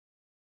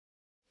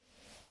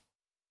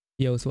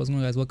Yo, so what's going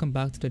on, guys? Welcome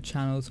back to the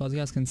channel. So as you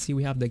guys can see,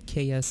 we have the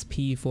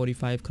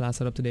KSP-45 class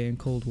set up today in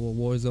Cold War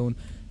Warzone.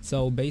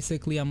 So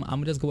basically, I'm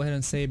gonna just go ahead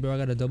and say, bro, I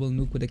got a double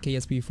nuke with the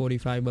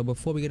KSP-45. But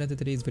before we get into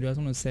today's video, I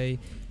just want to say,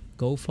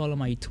 go follow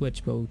my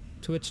Twitch, bro.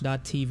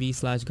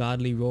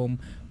 Twitch.tv/godlyrome.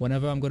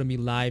 Whenever I'm gonna be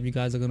live, you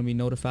guys are gonna be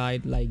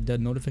notified. Like, the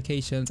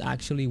notifications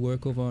actually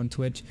work over on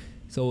Twitch.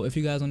 So if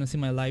you guys want to see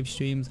my live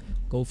streams,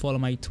 go follow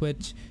my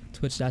Twitch,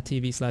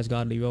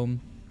 twitch.tv/godlyrome.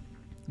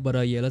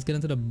 But yeah, let's get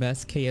into the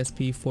best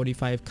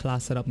KSP-45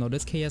 class setup. Now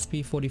this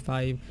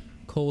KSP-45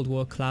 Cold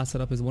War class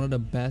setup is one of the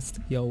best.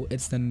 Yo,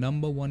 it's the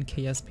 #1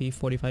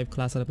 KSP-45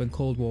 class setup in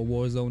Cold War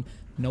Warzone.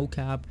 No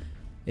cap,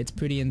 it's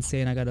pretty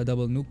insane. I got a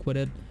double nuke with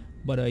it.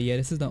 But yeah,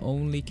 this is the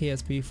only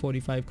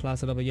KSP-45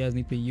 class setup you guys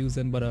need to be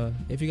using. But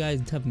if you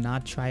guys have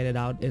not tried it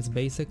out, it's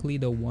basically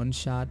the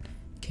one-shot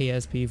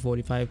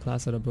KSP-45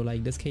 class setup, bro.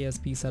 Like, this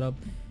KSP setup,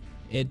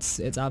 it's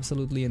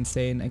absolutely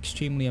insane,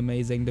 extremely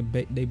amazing.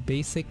 They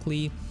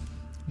basically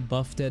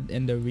buffed it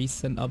in the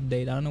recent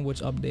update. I don't know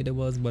which update it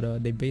was,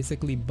 but they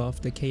basically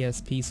buffed the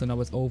KSP, so now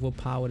it's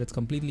overpowered. It's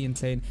completely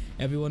insane.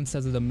 Everyone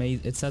says it's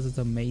amazing. It says it's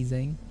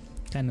amazing.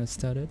 Kind of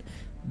stuttered,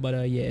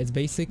 but yeah, it's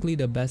basically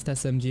the best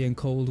SMG in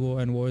Cold War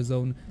and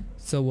Warzone.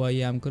 So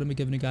yeah, I'm gonna be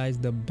giving you guys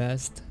the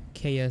best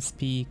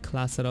KSP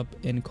class setup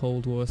in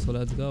Cold War. So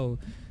let's go.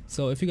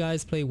 So if you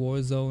guys play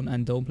Warzone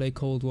and don't play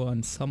Cold War,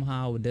 and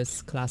somehow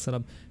this class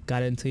setup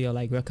got into your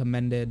like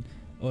recommended,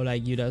 or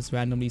like you just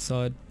randomly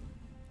saw it,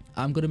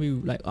 I'm gonna be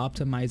like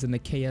optimizing the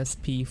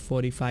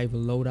KSP-45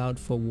 loadout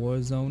for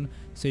Warzone,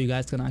 so you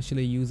guys can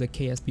actually use a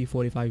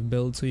KSP-45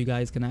 build, so you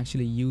guys can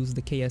actually use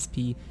the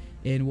KSP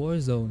in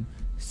Warzone.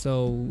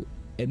 So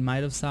it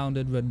might have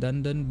sounded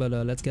redundant, but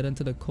let's get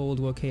into the Cold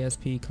War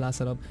KSP class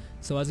setup.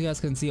 So as you guys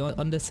can see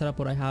on this setup,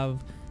 what I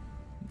have,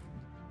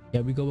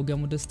 yeah, we go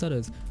again with the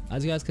stutters.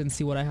 As you guys can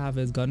see, what I have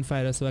is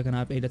gunfighter, so I can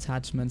have 8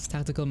 attachments: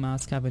 tactical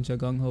mask, scavenger,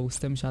 gung ho,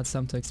 stim shot,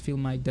 semtex, field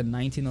mic, then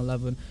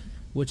 1911,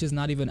 which is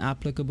not even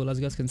applicable. As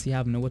you guys can see, I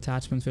have no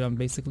attachments for it. I'm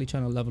basically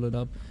trying to level it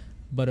up.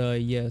 But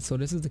yeah, so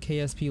this is the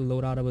KSP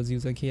loadout I was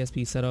using,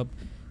 KSP setup.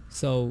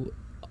 So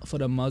for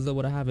the muzzle,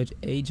 what I have is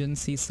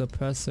agency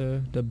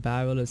suppressor, the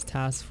barrel is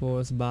task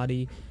force,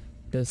 body,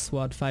 the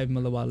SWAT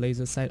 5mm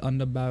laser sight,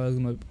 under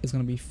barrel is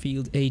gonna be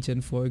field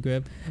agent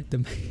foregrip.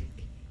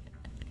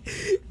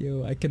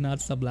 Yo, I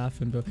cannot stop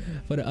laughing, bro.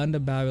 For the under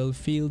barrel,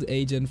 field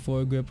agent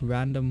foregrip,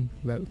 random,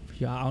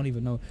 yeah, I don't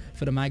even know.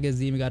 For the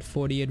magazine, we got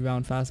 48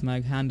 round fast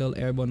mag, handle,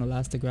 airborne,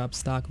 elastic wrap,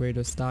 stock,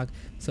 radar, stock.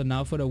 So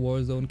now for the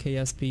Warzone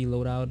KSP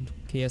loadout,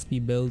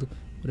 KSP build,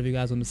 whatever you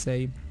guys want to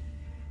say.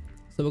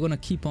 So we're gonna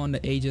keep on the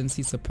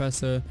agency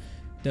suppressor.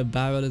 The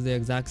barrel is the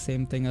exact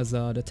same thing as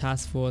the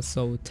task force.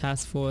 So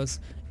task force,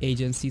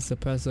 agency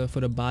suppressor.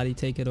 For the body,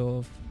 take it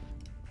off.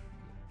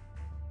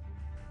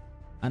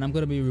 And I'm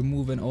gonna be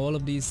removing all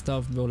of these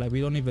stuff, bro. Like,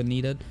 we don't even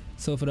need it.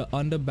 So for the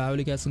under barrel,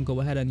 you guys can go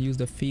ahead and use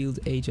the field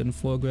agent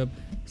foregrip.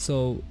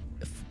 So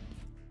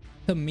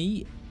to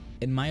me,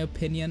 in my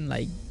opinion,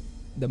 like,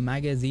 the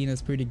magazine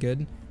is pretty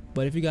good.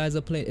 But if you guys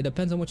are playing, it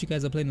depends on what you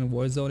guys are playing in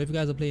Warzone. If you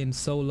guys are playing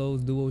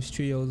solos, duos,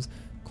 trios,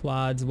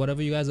 quads,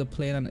 whatever you guys are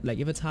playing on, like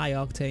if it's high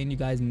octane, you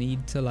guys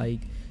need to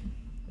like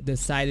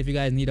decide if you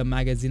guys need a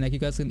magazine. Like, you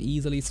guys can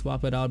easily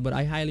swap it out, but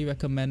I highly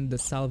recommend the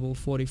Salvo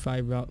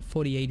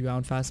 48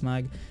 round fast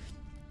mag.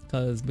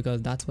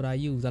 Because that's what I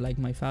use. I like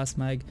my fast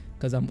mag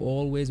because I'm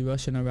always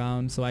rushing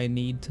around, so I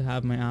need to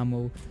have my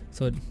ammo.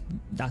 So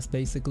that's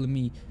basically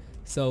me.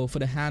 So for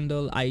the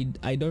handle, I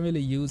don't really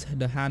use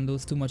the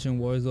handles too much in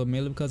Warzone,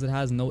 mainly because it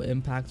has no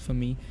impact for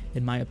me,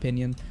 in my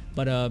opinion.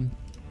 But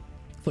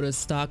for the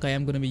stock, I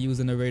am going to be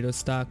using the radar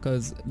stock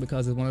because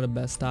it's one of the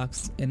best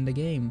stocks in the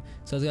game.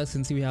 So as you guys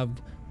can see, we have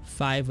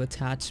 5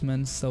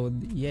 attachments. So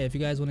yeah, if you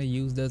guys want to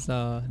use this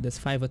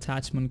 5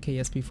 attachment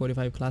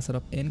KSP-45 class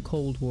setup in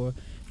Cold War,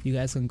 you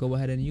guys can go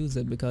ahead and use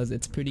it because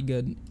it's pretty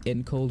good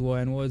in Cold War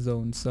and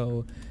Warzone.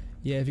 So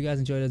yeah, if you guys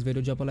enjoyed this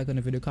video, drop a like on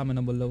the video, comment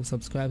down below,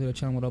 subscribe to the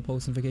channel with all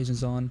post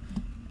notifications on,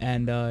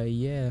 and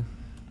yeah,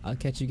 I'll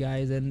catch you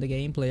guys in the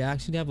gameplay. I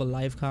actually have a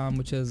live cam,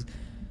 which is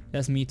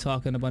that's me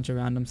talking a bunch of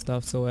random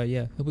stuff. So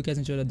yeah, hope you guys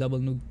enjoyed the double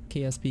nuke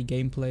KSP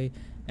gameplay,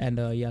 and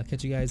yeah, I'll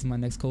catch you guys in my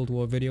next Cold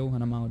War video,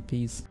 and I'm out.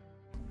 Peace.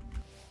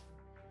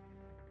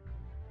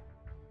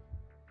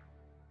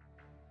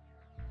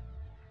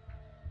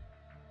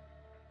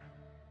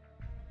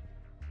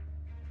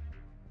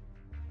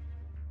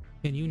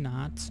 Can you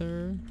not,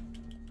 sir?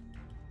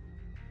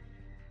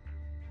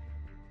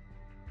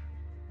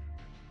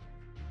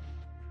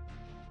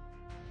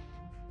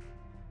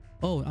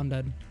 Oh, I'm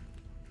dead.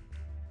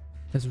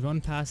 Just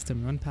run past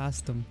him, run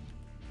past him.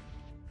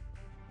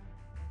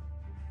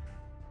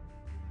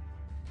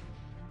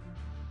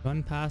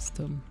 Run past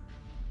him.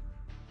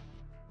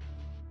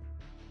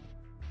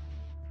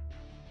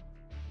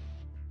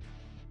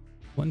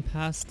 Run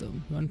past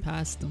him, run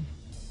past him.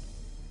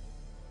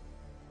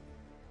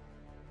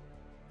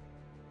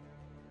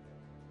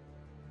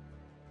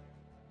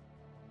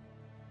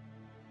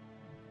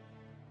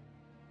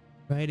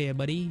 Right there,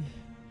 buddy.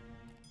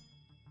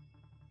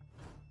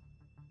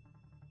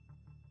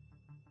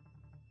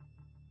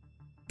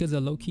 Kids are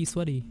low-key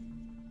sweaty.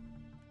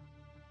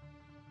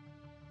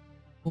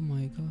 Oh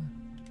my god.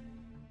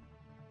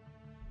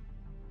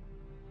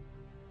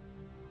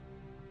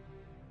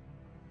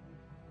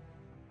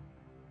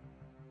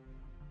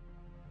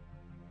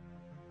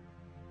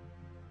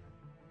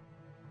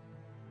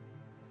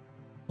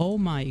 Oh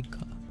my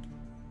god.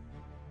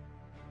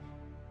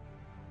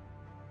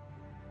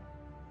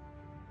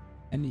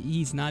 And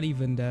he's not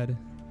even dead.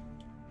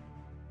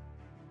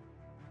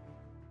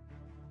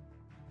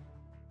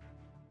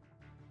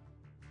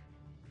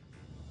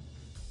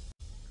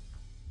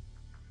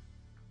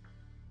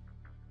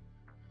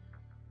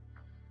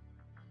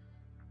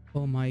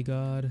 Oh my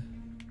god.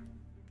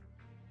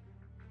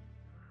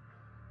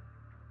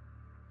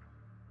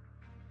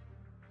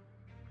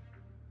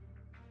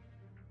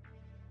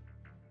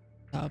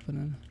 What's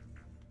happening?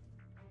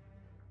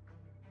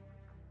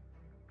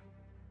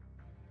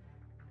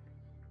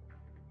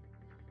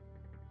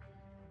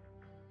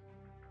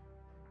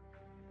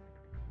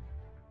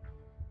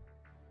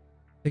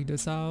 Take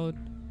this out.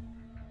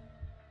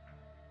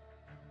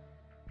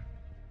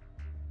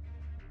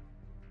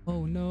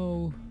 Oh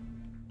no.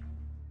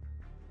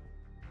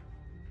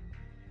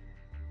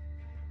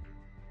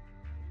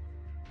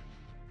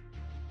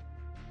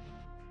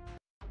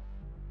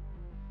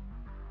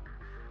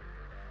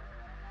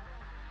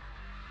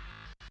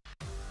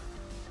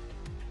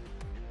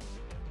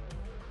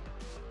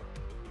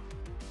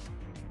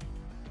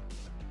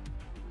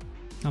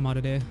 I'm out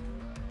of there.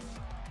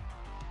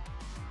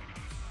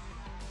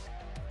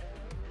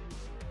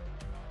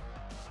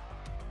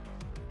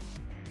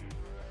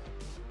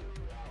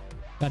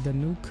 Got the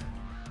nuke.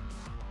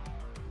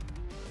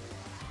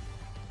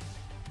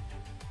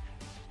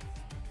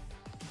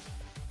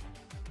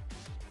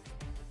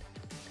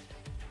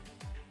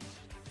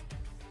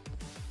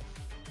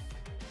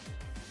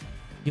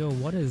 Yo,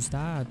 what is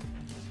that?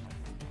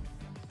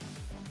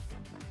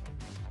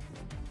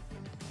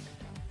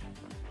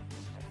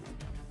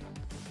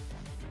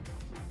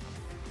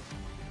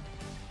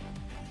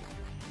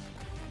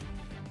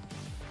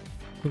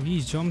 Bro,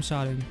 he's jump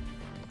shotting.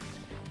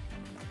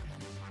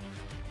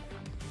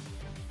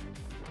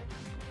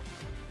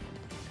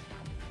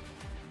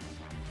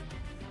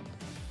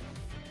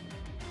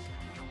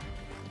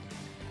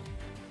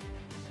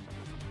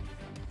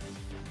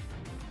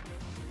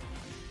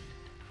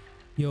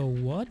 Yo,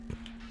 what?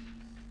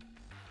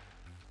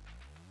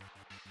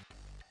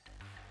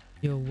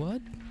 Yo,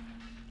 what?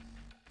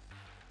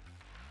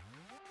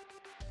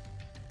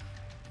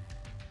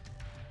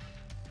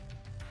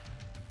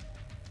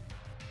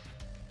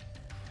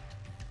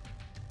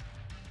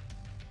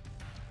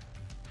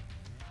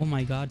 Oh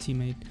my god,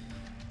 teammate.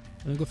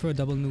 Let me go for a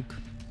double nuke.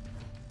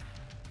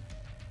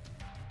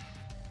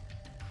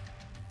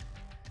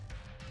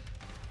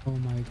 Oh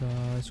my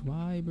gosh,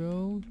 why,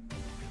 bro?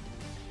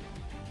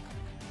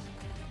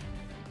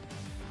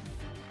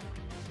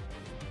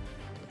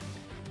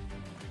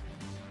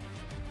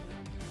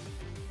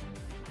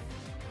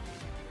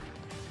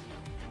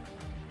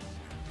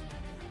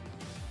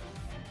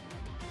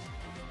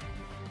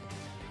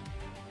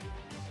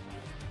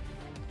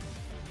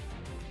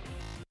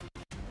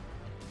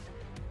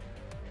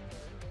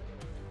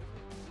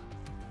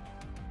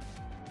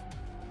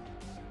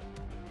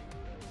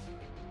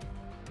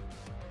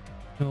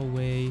 No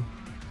way.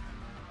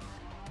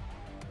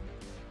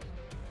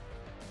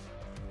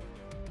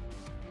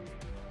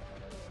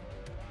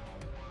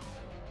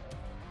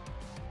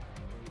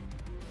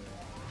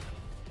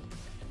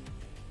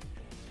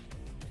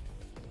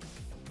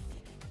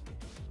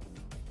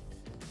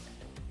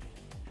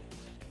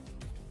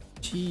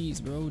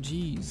 Jeez, bro,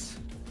 jeez.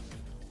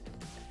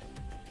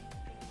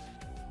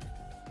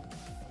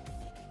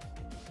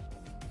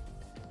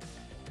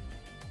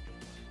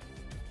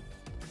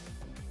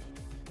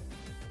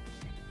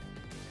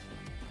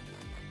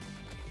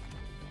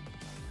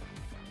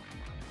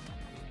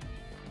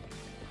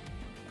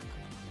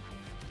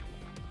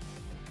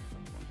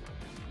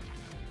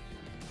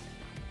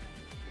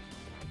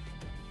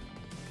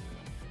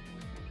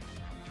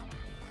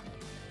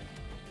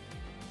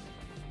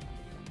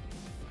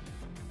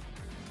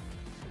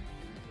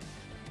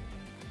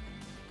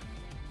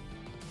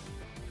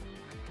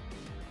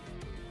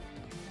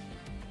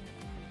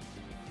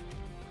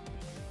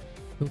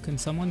 Yo, can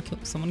someone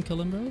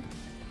kill him, bro?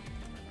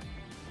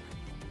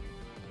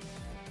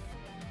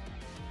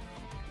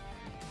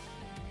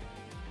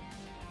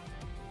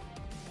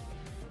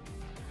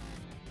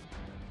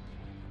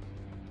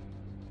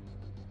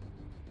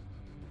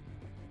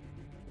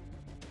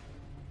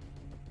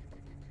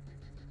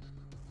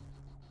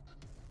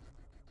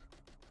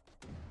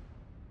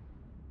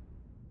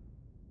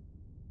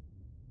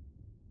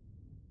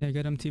 Yeah,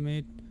 get him,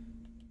 teammate.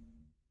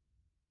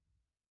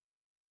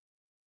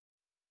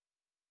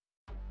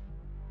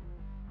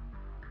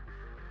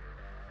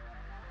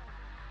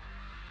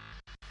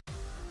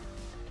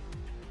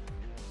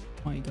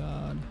 My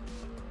god.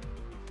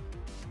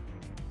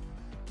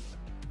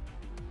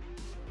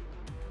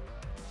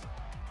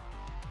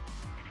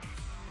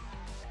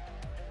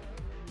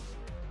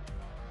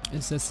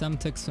 It's just some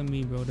ticks for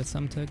me, bro. There's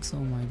some ticks. Oh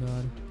my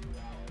god.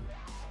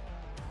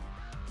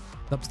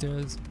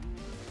 Upstairs.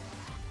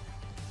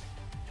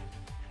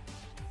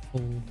 Oh.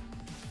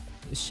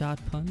 Shot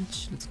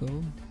punch. Let's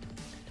go.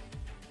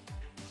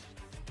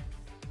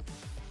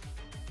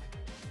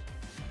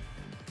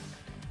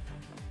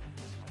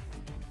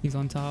 He's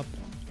on top.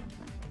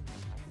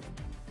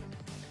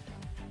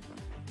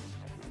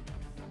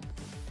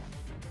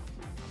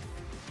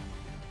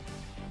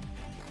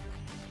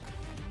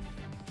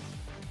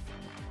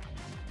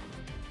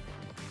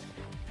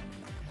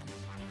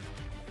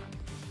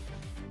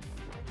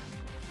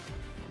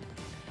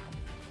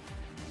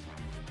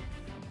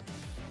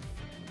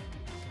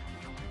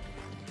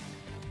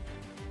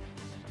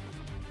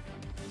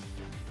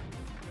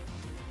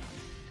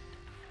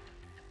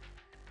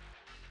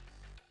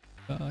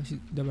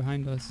 They're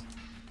behind us.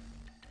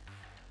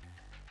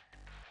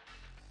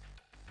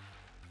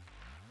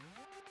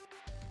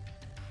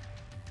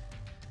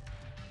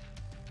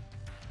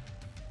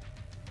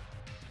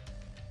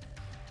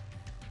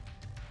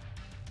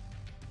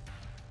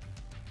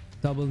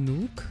 Double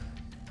nuke.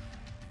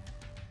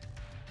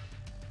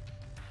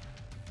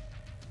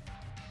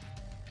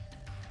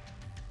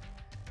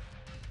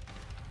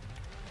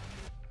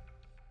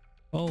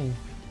 Oh.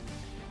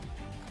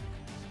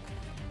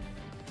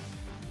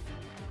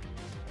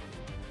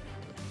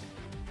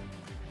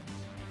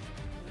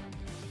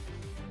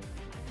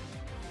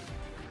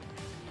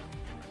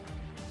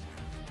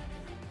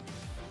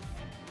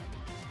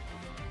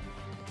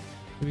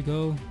 Here we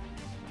go.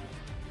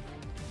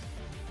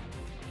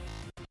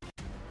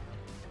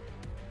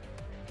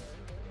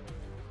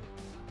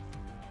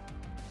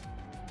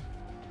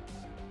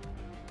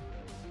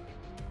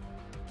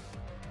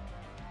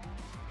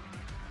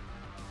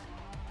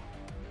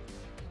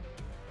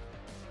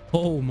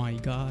 Oh my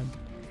god.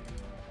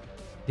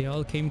 They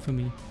all came for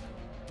me.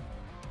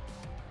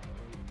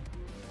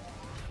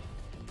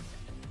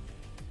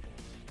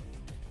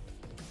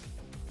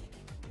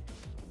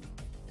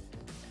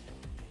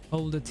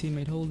 Hold it,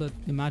 teammate, hold it.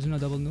 Imagine a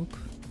double nuke.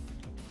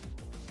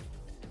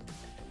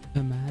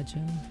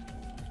 Imagine.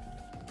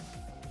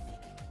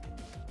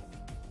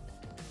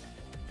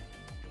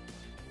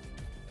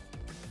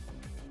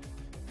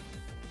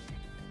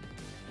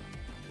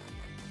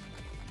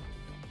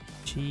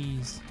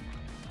 Jeez.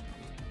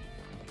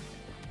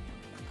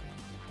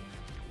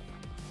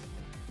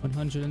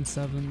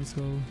 107, let's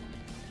go.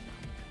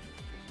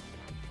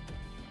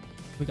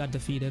 We got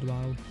defeated,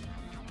 wow.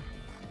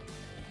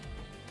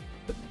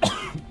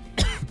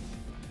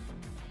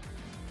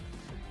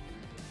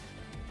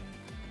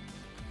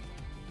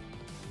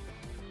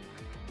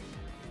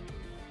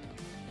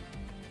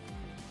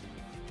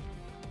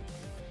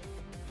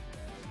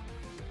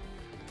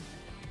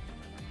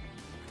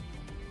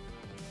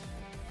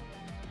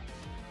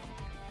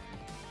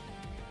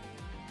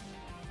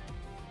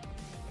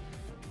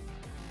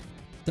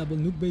 Double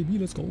nuke, baby,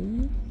 let's go.